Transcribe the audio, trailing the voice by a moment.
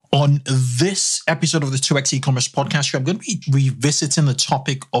On this episode of the 2X e-commerce podcast show, I'm going to be revisiting the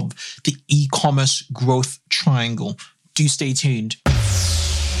topic of the e-commerce growth triangle. Do stay tuned.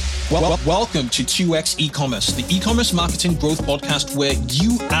 Welcome to 2X e-commerce, the e-commerce marketing growth podcast where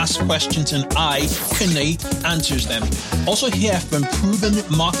you ask questions and I, Kunle, answers them. Also hear from proven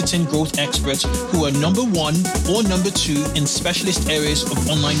marketing growth experts who are number one or number two in specialist areas of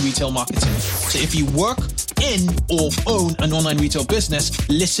online retail marketing. So if you work in or own an online retail business,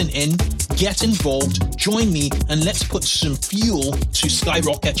 listen in, get involved, join me, and let's put some fuel to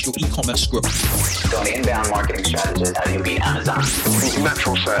skyrocket your e-commerce growth. So an inbound marketing strategist, how do you beat Amazon?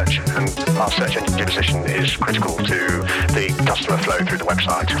 Natural search and our search engine position is critical to the customer flow through the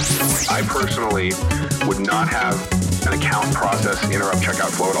website. I personally would not have an account process interrupt checkout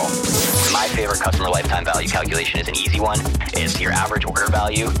flow at all. My favorite customer lifetime value calculation is an easy one. It's your average order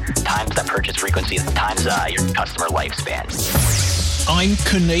value times that purchase frequency times your customer lifespan. I'm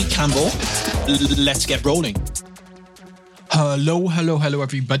Kunle Campbell. Let's get rolling. Hello,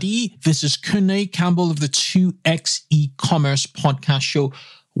 everybody. This is Kunle Campbell of the 2X e-commerce podcast show.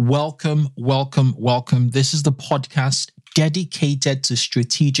 Welcome. This is the podcast dedicated to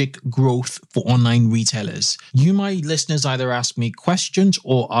strategic growth for online retailers. You, my listeners, either ask me questions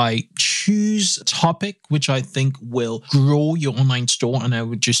or I choose a topic which I think will grow your online store, and I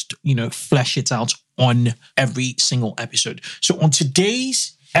would just, flesh it out on every single episode. So on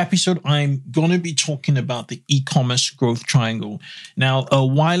today's episode, I'm going to be talking about the e-commerce growth triangle. Now, a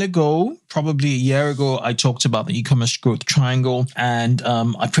while ago, probably a year ago, I talked about the e-commerce growth triangle, and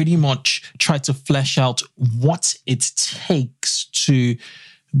I pretty much tried to flesh out what it takes to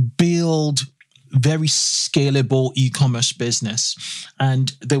build very scalable e-commerce business.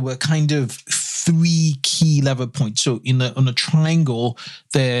 And there were kind of three key lever points. So on a triangle,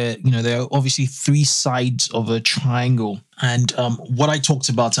 there are obviously three sides of a triangle. And what I talked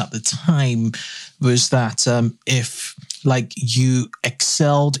about at the time was that if you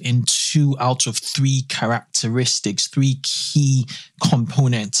excelled in 2 out of 3 characteristics, 3 key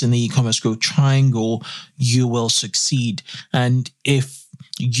components in the e-commerce growth triangle, you will succeed. And if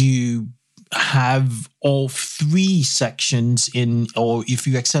you have all 3 sections or if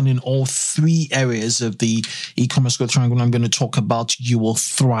you excel in all 3 areas of the e-commerce growth triangle I'm going to talk about, you will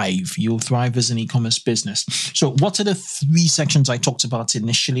thrive. You'll thrive as an e-commerce business. So what are the 3 sections I talked about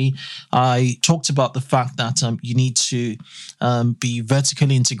initially? I talked about the fact that you need to be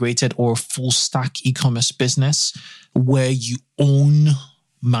vertically integrated or a full stack e-commerce business where you own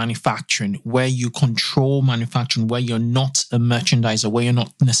manufacturing, where you control manufacturing, where you're not a merchandiser, where you're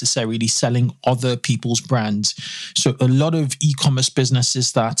not necessarily selling other people's brands. So a lot of e-commerce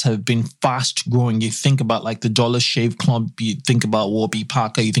businesses that have been fast growing, you think about like the Dollar Shave Club, you think about Warby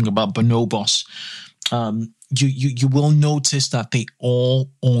Parker, you think about Bonobos, you will notice that they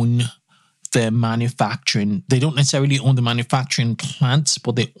all own their manufacturing. They don't necessarily own the manufacturing plants,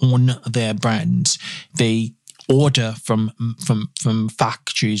 but they own their brands. They order from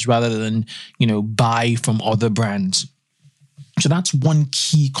factories rather than buy from other brands. So that's one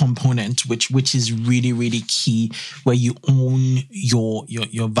key component which is really key, where you own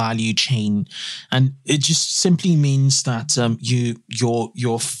your value chain. And it just simply means that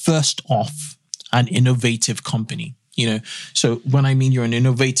you're first off an innovative company. So when I mean you're an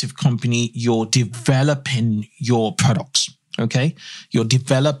innovative company, you're developing your products. Okay, you're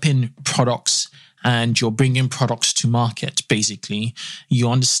developing products and you're bringing products to market. Basically, you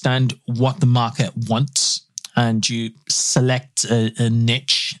understand what the market wants and you select a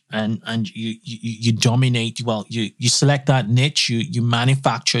niche and you dominate. Well, you select that niche, you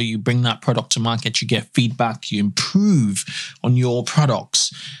manufacture, you bring that product to market, you get feedback, you improve on your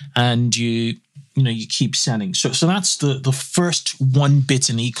products, and you keep selling. So that's the first one bit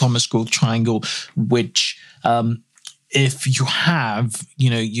in the e-commerce growth triangle, which if you have,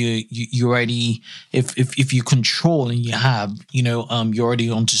 you already, if you control and you have, you're already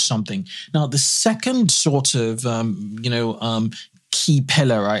onto something. Now, the second sort of, key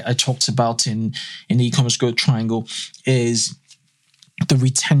pillar I talked about in the e-commerce growth triangle is the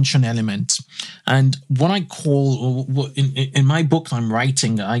retention element. And what I call, in my book I'm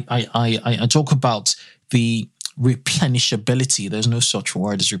writing, I talk about the replenishability. There's no such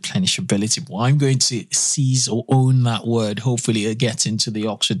word as replenishability. Well, I'm going to seize or own that word. Hopefully it gets into the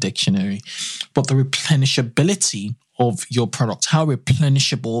Oxford Dictionary. But the replenishability of your product, how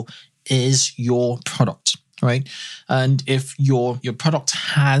replenishable is your product, right? And if your product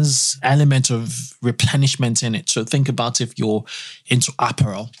has element of replenishment in it, so think about if you're into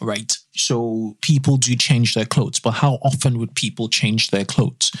apparel, right? So people do change their clothes, but how often would people change their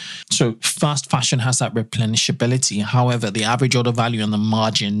clothes? So fast fashion has that replenishability. However, the average order value and the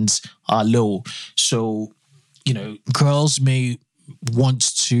margins are low. So, girls may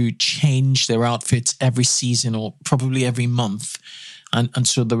want to change their outfits every season or probably every month. And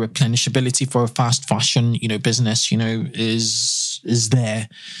so the replenishability for a fast fashion, business, is there.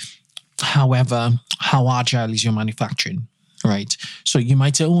 However, how agile is your manufacturing? Right. So you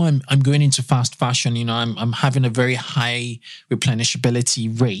might say, I'm going into fast fashion, I'm having a very high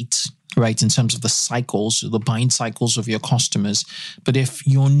replenishability rate, right, in terms of the cycles, the buying cycles of your customers. But if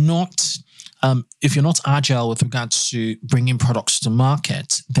you're not agile with regards to bringing products to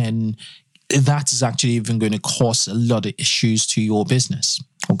market, then that is actually even going to cause a lot of issues to your business.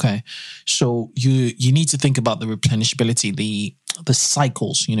 Okay. So you need to think about the replenishability, the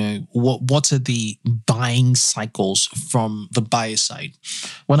cycles, what are the buying cycles from the buyer side?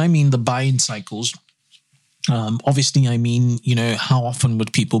 When I mean the buying cycles, obviously I mean, how often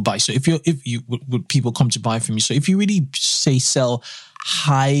would people buy? So would people come to buy from you? So if you really sell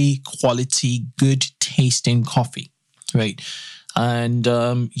high quality, good tasting coffee, right? And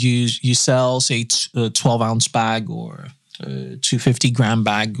you sell, say, a 12-ounce bag or a 250-gram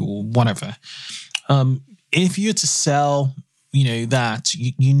bag or whatever. If you're to sell, that,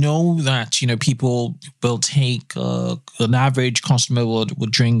 people will take, an average customer will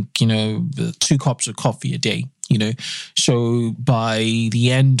drink, 2 cups of coffee a day, So by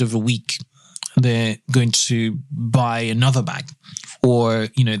the end of a week, they're going to buy another bag, or,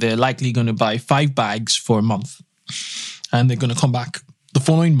 they're likely going to buy 5 bags for a month. And they're going to come back the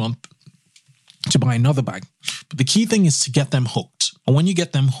following month to buy another bag. But the key thing is to get them hooked. And when you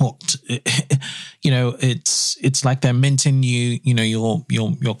get them hooked, it's like they're minting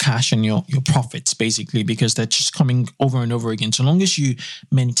your cash and your profits, basically, because they're just coming over and over again. So long as you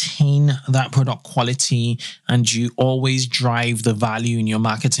maintain that product quality and you always drive the value in your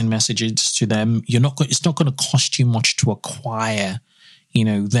marketing messages to them, it's not going to cost you much to acquire,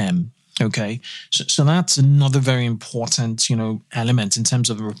 them. Okay, so that's another very important, element in terms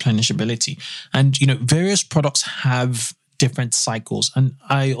of replenishability. And, various products have different cycles. And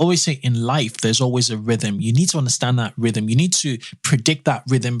I always say in life, there's always a rhythm. You need to understand that rhythm. You need to predict that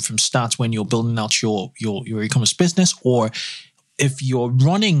rhythm from start when you're building out your e-commerce business, or if you're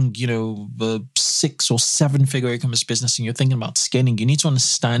running, the 6 or 7 figure e-commerce business and you're thinking about scaling, you need to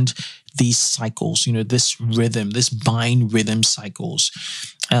understand these cycles, this rhythm, this buying rhythm cycles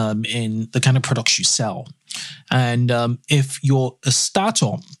in the kind of products you sell. And if you're a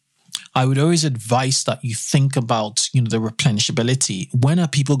startup, I would always advise that you think about, the replenishability. When are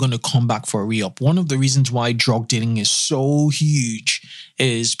people going to come back for a re-up? One of the reasons why drug dealing is so huge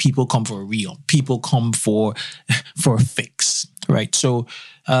is people come for a re-up. People come for a fix, right? So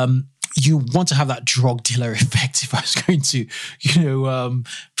you want to have that drug dealer effect. If I was going to,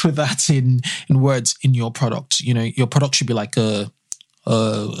 put that in words in your product, your product should be like a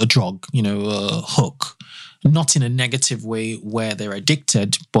drug, a hook. Not in a negative way where they're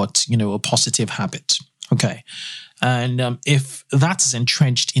addicted, but, a positive habit. Okay. And if that's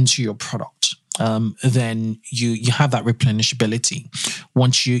entrenched into your product, then you have that replenishability.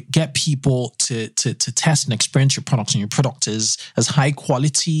 Once you get people to test and experience your products, and your product is as high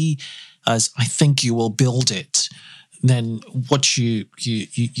quality as I think you will build it, then what you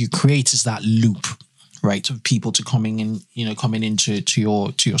create is that loop, right, of people to coming into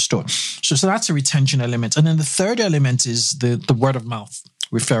your store. So that's a retention element. And then the third element is the word of mouth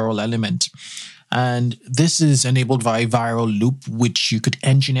referral element. And this is enabled by a viral loop, which you could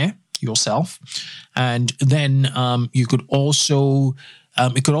engineer yourself. And then you could also,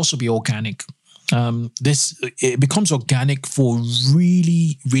 it could also be organic. It becomes organic for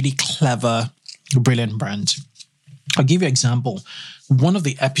really, really clever, brilliant brands. I'll give you an example. One of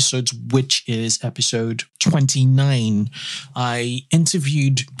the episodes, which is episode 29, I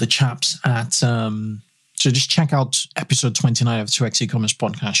interviewed the chaps at, so just check out episode 29 of the 2X eCommerce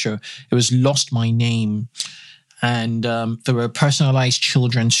podcast show. It was Lost My Name. And there were a personalized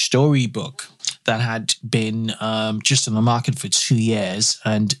children's storybook that had been just in the market for 2 years,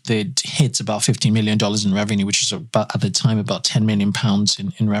 and they'd hit about $15 million in revenue, which is about, at the time, about £10 million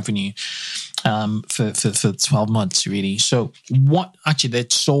in revenue for 12 months, really. So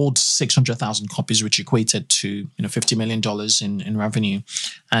they'd sold 600,000 copies, which equated to $50 million in revenue.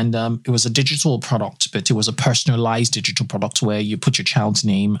 And it was a digital product, but it was a personalized digital product where you put your child's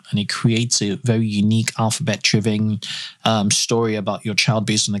name and it creates a very unique alphabet-driven story about your child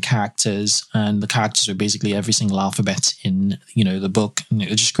based on the characters. And the characters are basically every single alphabet in, the book. And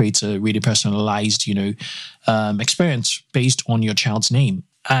it just creates a really personalized, experience based on your child's name.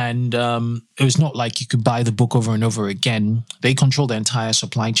 And it was not like you could buy the book over and over again. They control the entire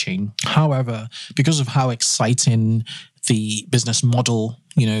supply chain. However, because of how exciting the business model,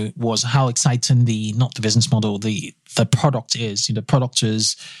 was, how exciting not the business model, the product is. The product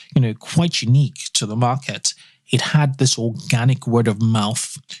is, quite unique to the market. It had this organic word of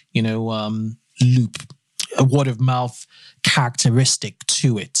mouth, loop, a word of mouth characteristic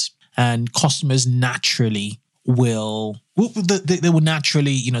to it. And customers naturally they will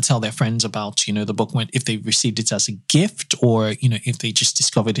naturally, tell their friends about, the book if they received it as a gift, or, if they just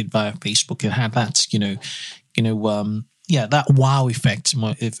discovered it via Facebook. It had that, that wow effect,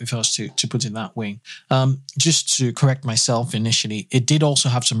 if I was to put it that way. Just to correct myself initially, it did also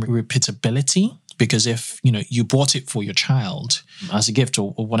have some repeatability, because if, you bought it for your child as a gift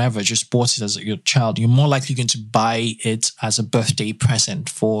or whatever, just bought it as your child, you're more likely going to buy it as a birthday present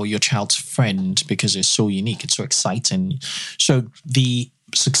for your child's friend, because it's so unique, it's so exciting. So the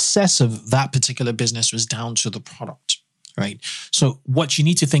success of that particular business was down to the product, right? So what you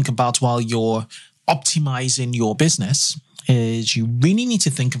need to think about while you're optimizing your business is you really need to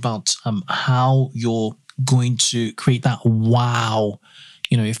think about how you're going to create that wow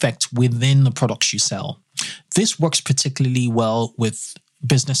effect within the products you sell. This works particularly well with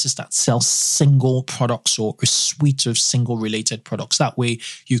businesses that sell single products or a suite of single related products. That way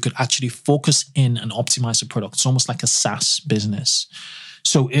you could actually focus in and optimize the product. It's almost like a SaaS business.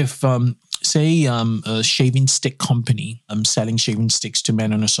 So if, say, a shaving stick company selling shaving sticks to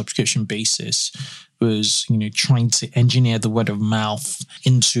men on a subscription basis was, trying to engineer the word of mouth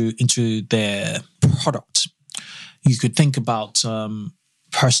into their product, you could think about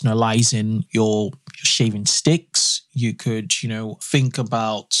personalizing your shaving sticks. You could, think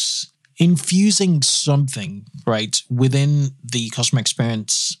about infusing something, right, within the customer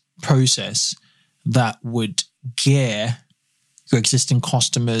experience process that would gear your existing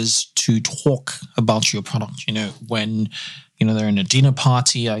customers to talk about your product. When, they're in a dinner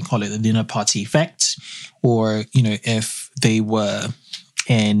party, I call it the dinner party effect, or, if they were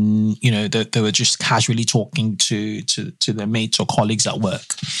and they were just casually talking to their mates or colleagues at work.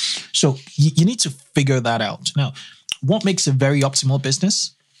 So you need to figure that out. Now, what makes a very optimal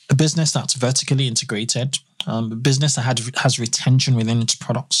business? A business that's vertically integrated, a business that has retention within its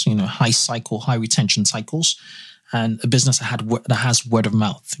products, high retention cycles, and a business that has word of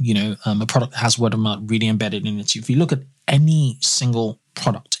mouth, a product that has word of mouth really embedded in it. If you look at any single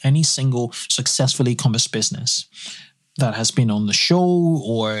product, any single successful e-commerce business that has been on the show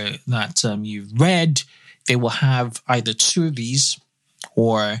or that you've read, they will have either 2 of these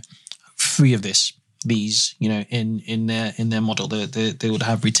or 3 of these, in their model. They would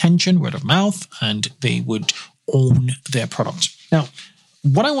have retention, word of mouth, and they would own their product. Now,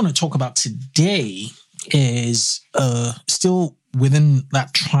 what I want to talk about today is still within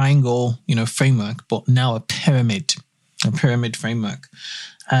that triangle, framework, but now a pyramid framework.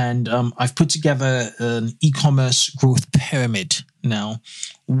 And I've put together an e-commerce growth pyramid now,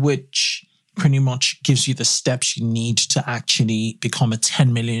 which pretty much gives you the steps you need to actually become a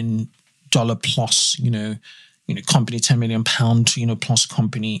 $10 million plus, company, £10 million, plus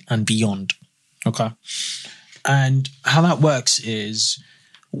company and beyond. Okay. And how that works is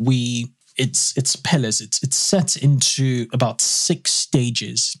it's pillars. It's set into about 6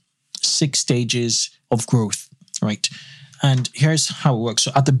 stages of growth, right? And here's how it works.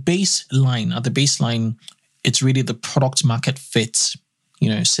 So at the baseline, it's really the product market fit,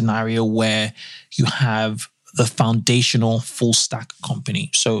 scenario where you have the foundational full stack company.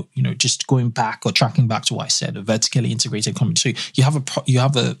 So, just going back or tracking back to what I said, a vertically integrated company. So you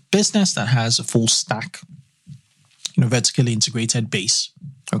have a business that has a full stack, vertically integrated base.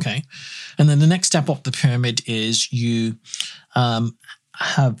 Okay. And then the next step up the pyramid is you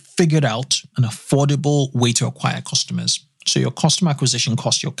have figured out an affordable way to acquire customers. So your customer acquisition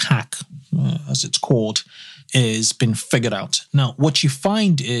cost, your CAC, as it's called, is been figured out. Now, what you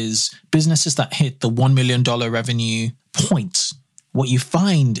find is businesses that hit the $1 million revenue point, what you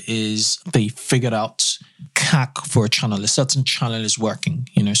find is they figured out CAC for a channel. A certain channel is working,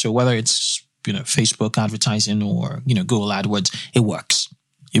 so whether it's, Facebook advertising or, Google AdWords, it works.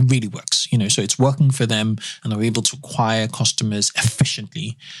 It really works, so it's working for them and they're able to acquire customers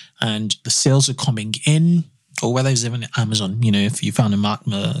efficiently and the sales are coming in, or whether it's even Amazon, if you found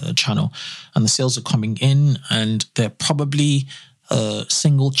a channel and the sales are coming in and they're probably a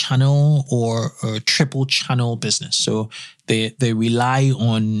single channel or a triple channel business. So they rely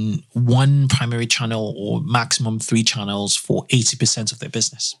on one primary channel or maximum 3 channels for 80% of their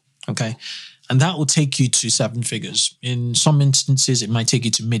business. Okay. And that will take you to 7 figures. In some instances, it might take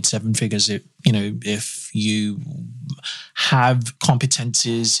you to mid 7 figures if you have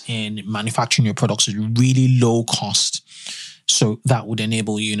competencies in manufacturing your products at really low cost. So that would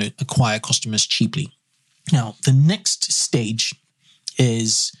enable you to acquire customers cheaply. Now, the next stage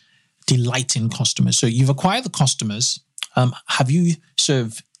is delighting customers. So you've acquired the customers. Have you sort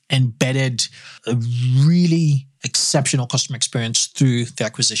of embedded a really exceptional customer experience through the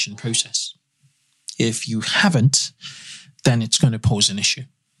acquisition process? If you haven't, then it's going to pose an issue.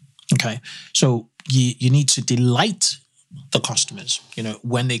 Okay. So you need to delight the customers,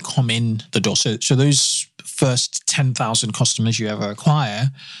 when they come in the door. So those first 10,000 customers you ever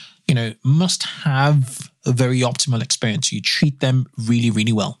acquire, must have a very optimal experience. You treat them really,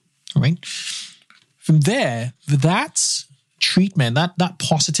 really well. All right. From there, that treatment, that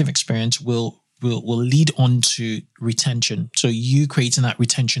positive experience will lead on to retention. So you creating that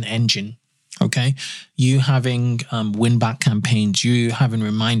retention engine. Okay. You having win-back campaigns, you having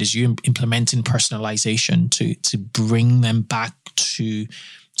reminders, you implementing personalization to bring them back to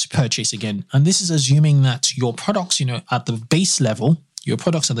purchase again. And this is assuming that your products, at the base level,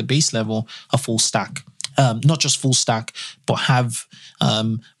 are full stack. Not just full stack, but have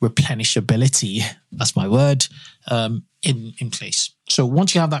replenishability, that's my word, in place. So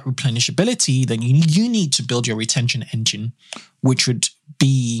once you have that replenishability, then you need to build your retention engine, which would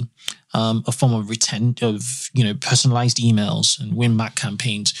be a form of personalized emails and win-back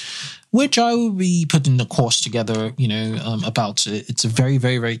campaigns, which I will be putting the course together, about. It's a very,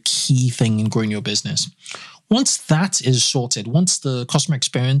 very, very key thing in growing your business. Once that is sorted, once the customer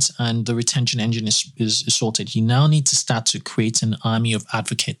experience and the retention engine is sorted, you now need to start to create an army of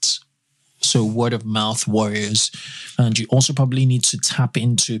advocates. So word of mouth warriors. And you also probably need to tap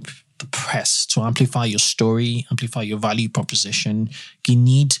into the press to amplify your story, amplify your value proposition. You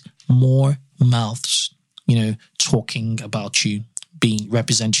need more mouths, talking about you,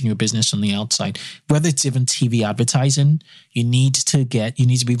 representing your business on the outside. Whether it's even TV advertising, you need to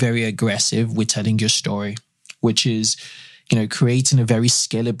be very aggressive with telling your story, which is, creating a very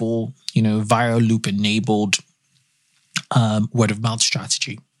scalable, viral loop enabled word of mouth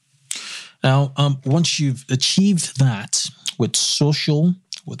strategy. Now, once you've achieved that with social,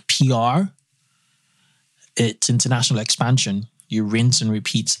 with PR, it's international expansion. You rinse and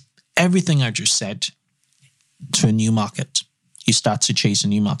repeat everything I just said to a new market. You start to chase a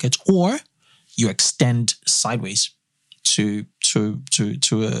new market, or you extend sideways to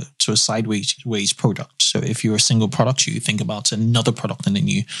a sideways product. So if you're a single product, you think about another product and then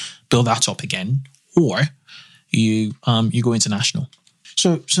you build that up again, or you go international.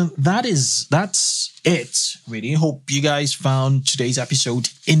 So that's it, really. Hope you guys found today's episode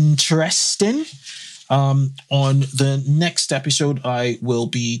interesting. On the next episode, I will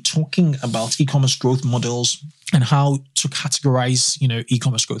be talking about e-commerce growth models and how to categorize,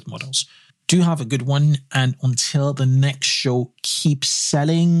 e-commerce growth models. Do have a good one. And until the next show, keep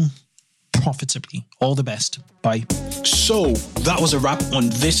selling profitably. All the best. Bye. So that was a wrap on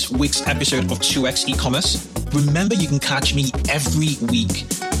this week's episode of 2X eCommerce. Remember, you can catch me every week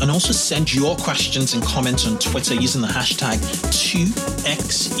and also send your questions and comments on Twitter using the hashtag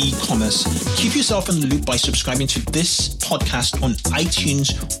 2X eCommerce. Keep yourself in the loop by subscribing to this podcast on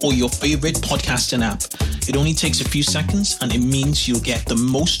iTunes or your favorite podcasting app. It only takes a few seconds and it means you'll get the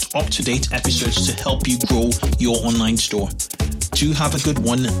most up-to-date episodes to help you grow your online store. Do have a good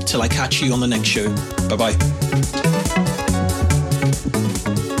one till I catch you on the next show. Bye-bye.